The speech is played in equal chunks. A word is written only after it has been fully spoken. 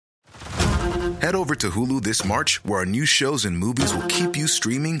Head over to Hulu this March, where our new shows and movies will keep you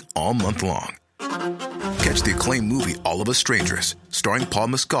streaming all month long. Catch the acclaimed movie All of Us Strangers, starring Paul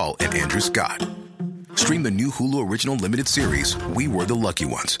Mescal and Andrew Scott. Stream the new Hulu original limited series We Were the Lucky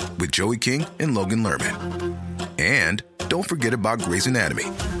Ones with Joey King and Logan Lerman. And don't forget about Grey's Anatomy.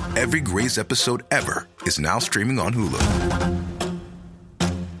 Every Grey's episode ever is now streaming on Hulu.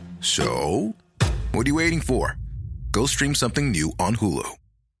 So, what are you waiting for? Go stream something new on Hulu.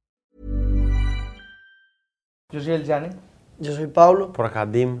 Yo soy el Jane. Yo soy Pablo. Por acá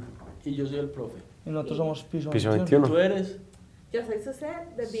Dim. Y yo soy el profe. Y nosotros somos Piso Piso 21. 21. ¿Tú eres? Yo soy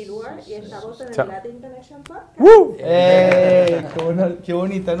Suzette de Billboard y estamos en el Chao. Latin Connection Podcast. Qué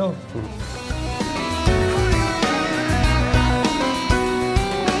bonita, ¿no?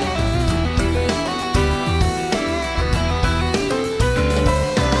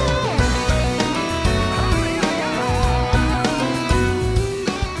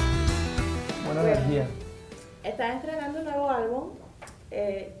 Buena energía. Estás estrenando un nuevo álbum.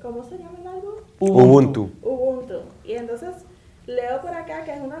 ¿Cómo se llama el álbum? Ubuntu. Ubuntu. Y entonces leo por acá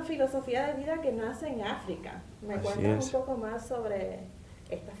que es una filosofía de vida que nace en África. ¿Me Así cuentas es. un poco más sobre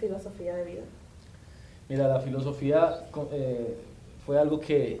esta filosofía de vida? Mira, la filosofía fue algo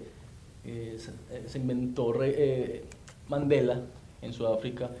que se inventó Mandela en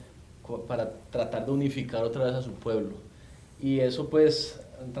Sudáfrica para tratar de unificar otra vez a su pueblo. Y eso pues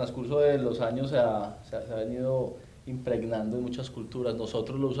en el transcurso de los años se ha venido impregnando en muchas culturas.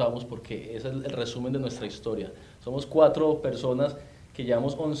 Nosotros lo usamos porque ese es el resumen de nuestra historia. Somos 4 personas que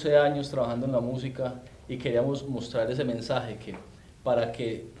llevamos 11 años trabajando en la música y queríamos mostrar ese mensaje que para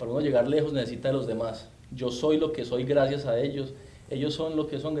uno llegar lejos necesita de los demás. Yo soy lo que soy gracias a ellos, ellos son lo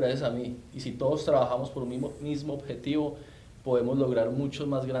que son gracias a mí. Y si todos trabajamos por un mismo objetivo, podemos lograr muchos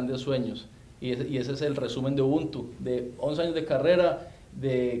más grandes sueños. Y ese es el resumen de Ubuntu, de 11 años de carrera,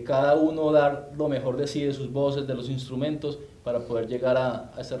 de cada uno dar lo mejor de sí, de sus voces, de los instrumentos, para poder llegar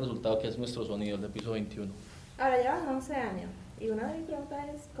a ese resultado que es nuestro sonido, el de Piso 21. Ahora llevas 11 años y una de mis preguntas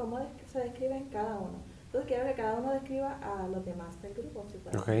es cómo se describen cada uno. Entonces quiero que cada uno describa a los demás del grupo, si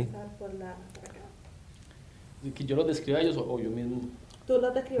puedes empezar por acá. ¿Que yo los describa a ellos o yo mismo? Tú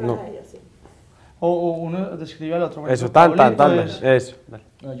los describas No. a ellos, sí. O uno describe al otro. Por Eso, ejemplo, Pablito es- eso. Dale.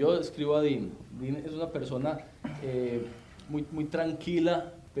 No, yo describo a Dean. Dean es una persona muy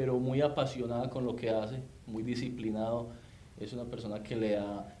tranquila, pero muy apasionada con lo que hace, muy disciplinado. Es una persona que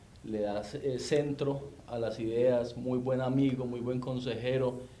le da centro a las ideas, muy buen amigo, muy buen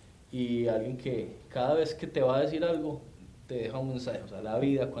consejero y alguien que cada vez que te va a decir algo, te deja un mensaje. O sea, la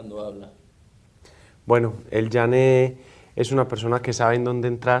vida cuando habla. Bueno, el Jane es una persona que sabe en dónde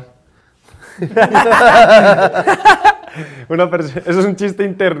entrar. Eso es un chiste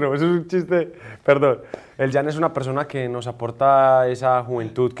interno, eso es un chiste, perdón. El Jan es una persona que nos aporta esa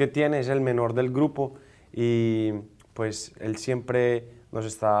juventud que tiene, es el menor del grupo y pues él siempre nos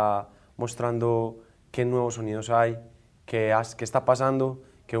está mostrando qué nuevos sonidos hay, qué está pasando,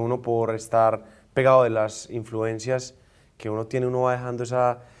 que uno por estar pegado de las influencias que uno tiene, uno va dejando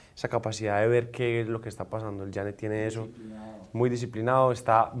esa capacidad de ver qué es lo que está pasando. El Jane tiene eso, muy disciplinado,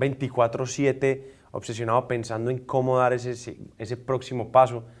 está 24/7 obsesionado pensando en cómo dar ese próximo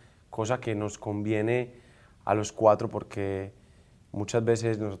paso, cosa que nos conviene a los 4 porque muchas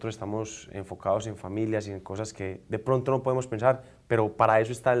veces nosotros estamos enfocados en familias y en cosas que de pronto no podemos pensar, pero para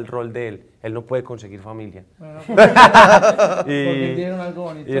eso está el rol de él. Él no puede conseguir familia. Bueno, porque dieron algo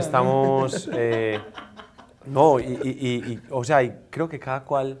bonito. Y estamos... o sea, y creo que cada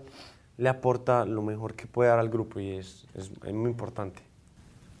cual le aporta lo mejor que puede dar al grupo y es muy importante.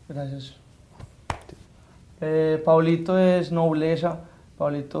 Gracias. Pablito es nobleza.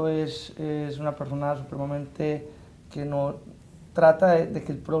 Pablito es una persona supremamente que no trata de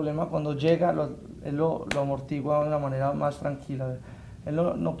que el problema cuando llega él lo amortigua de una manera más tranquila. Él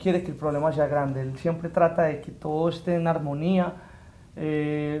no quiere que el problema sea grande, él siempre trata de que todo esté en armonía.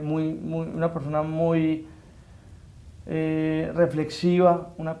 Una persona muy reflexiva,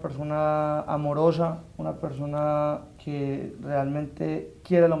 una persona amorosa, una persona que realmente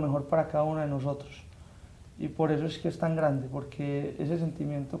quiere lo mejor para cada uno de nosotros. Y por eso es que es tan grande, porque ese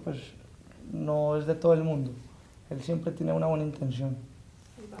sentimiento pues no es de todo el mundo. Él siempre tiene una buena intención.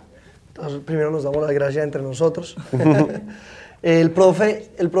 Entonces, primero nos damos las gracias entre nosotros. El profe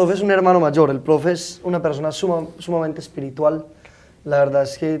es un hermano mayor, el profe es una persona sumamente espiritual. La verdad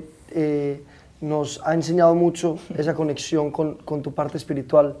es que nos ha enseñado mucho esa conexión con tu parte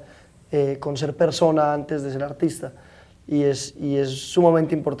espiritual, con ser persona antes de ser artista. Y es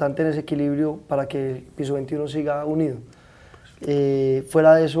sumamente importante en ese equilibrio para que Piso 21 siga unido.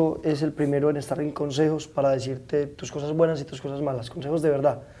 Fuera de eso, es el primero en estar en consejos para decirte tus cosas buenas y tus cosas malas, consejos de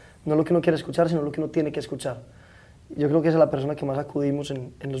verdad, no lo que uno quiere escuchar, sino lo que uno tiene que escuchar. Yo creo que esa es la persona que más acudimos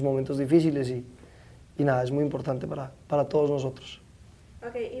en los momentos difíciles y nada, es muy importante para todos nosotros.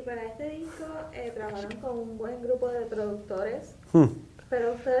 Ok, y para este disco trabajaron con un buen grupo de productores,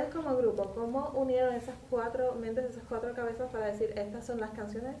 pero ustedes como grupo, ¿cómo unieron esas cuatro mentes, esas cuatro cabezas para decir estas son las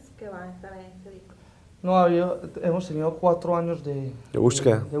canciones que van a estar en este disco? No, hemos tenido 4 años de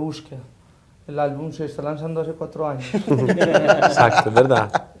búsqueda. El álbum se está lanzando hace 4 años. Exacto, es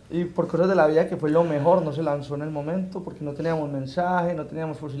verdad. Y por cosas de la vida que fue lo mejor, no se lanzó en el momento porque no teníamos mensaje, no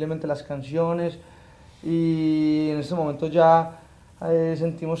teníamos posiblemente las canciones y en este momento ya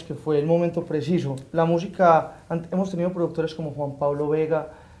sentimos que fue el momento preciso. La música, hemos tenido productores como Juan Pablo Vega,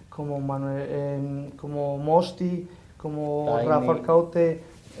 como como Mosti, como Tiny. Rafa Arcaute,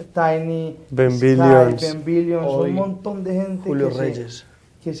 Tiny, Ben Sky, Billions. Ben Billions, Hoy. un montón de gente Julio que Reyes.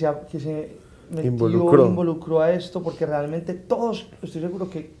 que se Involucró involucró a esto porque realmente todos, estoy seguro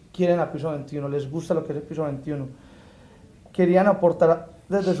que quieren a Piso 21, les gusta lo que es el Piso 21. Querían aportar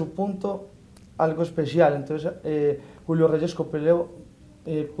desde su punto algo especial, entonces Julio Reyes Copeleo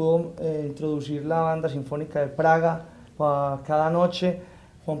pudo introducir la banda sinfónica de Praga cada noche,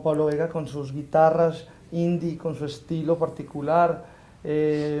 Juan Pablo Vega con sus guitarras indie, con su estilo particular,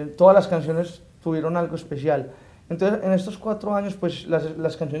 todas las canciones tuvieron algo especial. Entonces, en estos 4 años, pues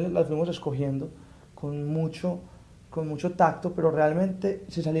las canciones las fuimos escogiendo con mucho tacto, pero realmente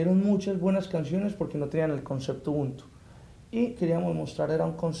se salieron muchas buenas canciones porque no tenían el concepto Ubuntu. Y queríamos mostrar, era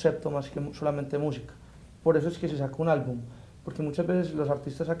un concepto más que solamente música. Por eso es que se sacó un álbum, porque muchas veces los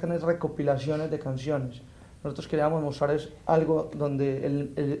artistas sacan recopilaciones de canciones. Nosotros queríamos mostrar algo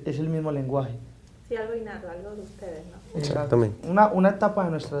donde es el mismo lenguaje. Sí, algo innato, algo de ustedes, ¿no? Exactamente. Una etapa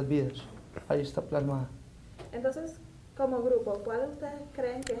de nuestras vidas, ahí está plasmada. Entonces, como grupo, ¿cuál de ustedes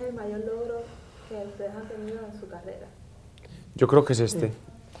creen que es el mayor logro que ustedes han tenido en su carrera? Yo creo que es este.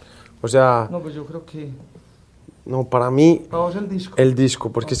 O sea, No, pues yo creo que... no, para mí, Vamos el disco. el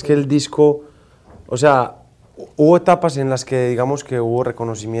disco, porque es Ok. que el disco, o sea, hubo etapas en las que digamos que hubo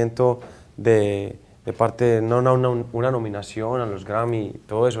reconocimiento de parte, no una nominación a los Grammy,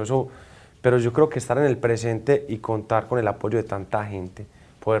 todo eso, pero yo creo que estar en el presente y contar con el apoyo de tanta gente,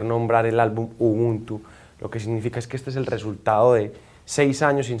 poder nombrar el álbum Ubuntu, lo que significa es que este es el resultado de 6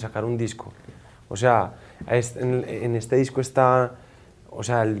 años sin sacar un disco. O sea, en este disco está, o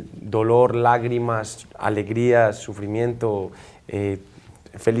sea, el dolor, lágrimas, alegrías, sufrimiento,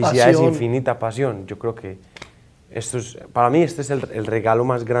 felicidades, Pasión. infinita pasión. Yo creo que para mí este es el regalo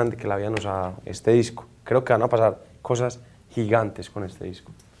más grande que la vida nos ha dado, este disco. Creo que van a pasar cosas gigantes con este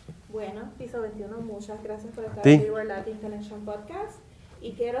disco. Bueno, Piso 21, muchas gracias por estar ti. en Billboard Latin Connection Podcast.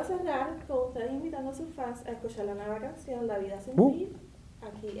 Y quiero cerrar con ustedes invitando a sus fans a escuchar la nueva canción La Vida Sin Ti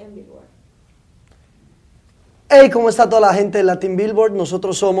aquí en Billboard. Hey, ¿cómo está toda la gente de Latin Billboard?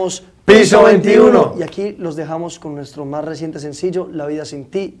 Nosotros somos Piso 21. y aquí los dejamos con nuestro más reciente sencillo, La Vida Sin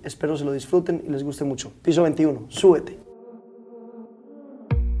Ti. Espero se lo disfruten y les guste mucho. Piso 21, súbete.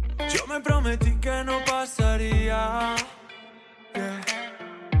 Yo me prometí que no pasaría, yeah.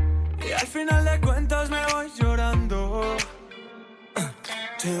 Y al final de cuentas me voy llorando.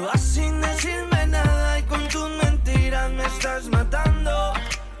 Te vas sin decirme nada y con tus mentiras me estás matando.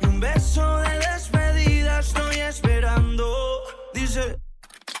 Y un beso de despedida estoy esperando. Dice,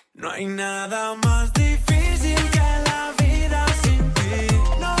 no hay nada más difícil